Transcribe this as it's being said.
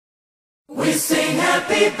We sing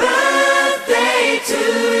happy birthday to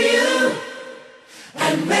you,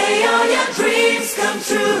 and may all your dreams come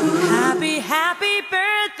true. Happy, happy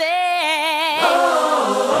birthday.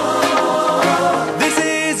 Oh, this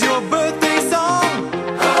is your birthday song.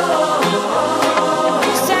 Oh,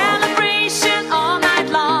 celebration all night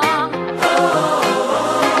long.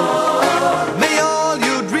 Oh, may all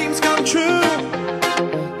your dreams come true.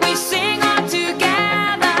 We sing all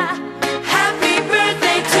together. happy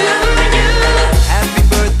birthday to you. Happy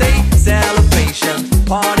birthday celebration,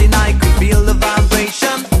 party night, could feel the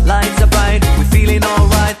vibration. Lights are bright, we're feeling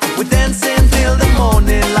alright. We're dancing till the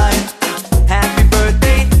morning light. Happy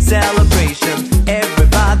birthday celebration,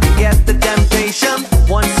 everybody get the temptation.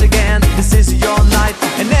 Once again, this is your night,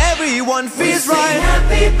 and everyone feels We sing right.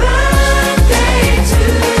 happy birthday to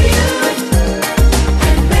you,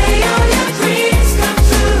 and may all your dreams come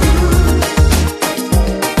true.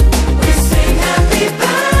 We sing happy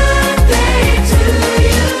birthday to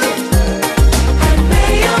you, and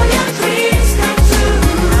may all your dreams come true.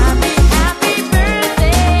 Happy, happy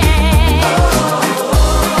birthday.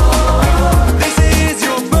 This is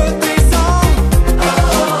your birthday song.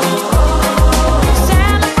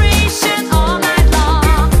 Celebration all night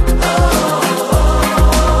long.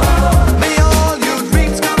 May all your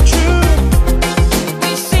dreams come true.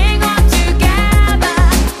 We sing all together.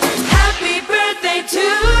 Happy birthday to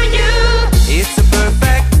you. It's a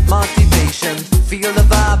perfect motivation. Feel the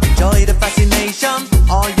vibe, enjoy the fascination.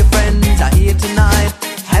 All your friends are here tonight.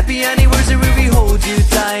 Happy anniversary, we hold you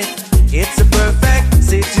tight. It's a perfect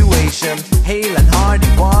situation. Hale and Hardy,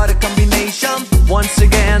 what a combination. Once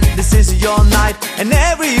again, this is your night, and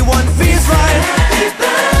everyone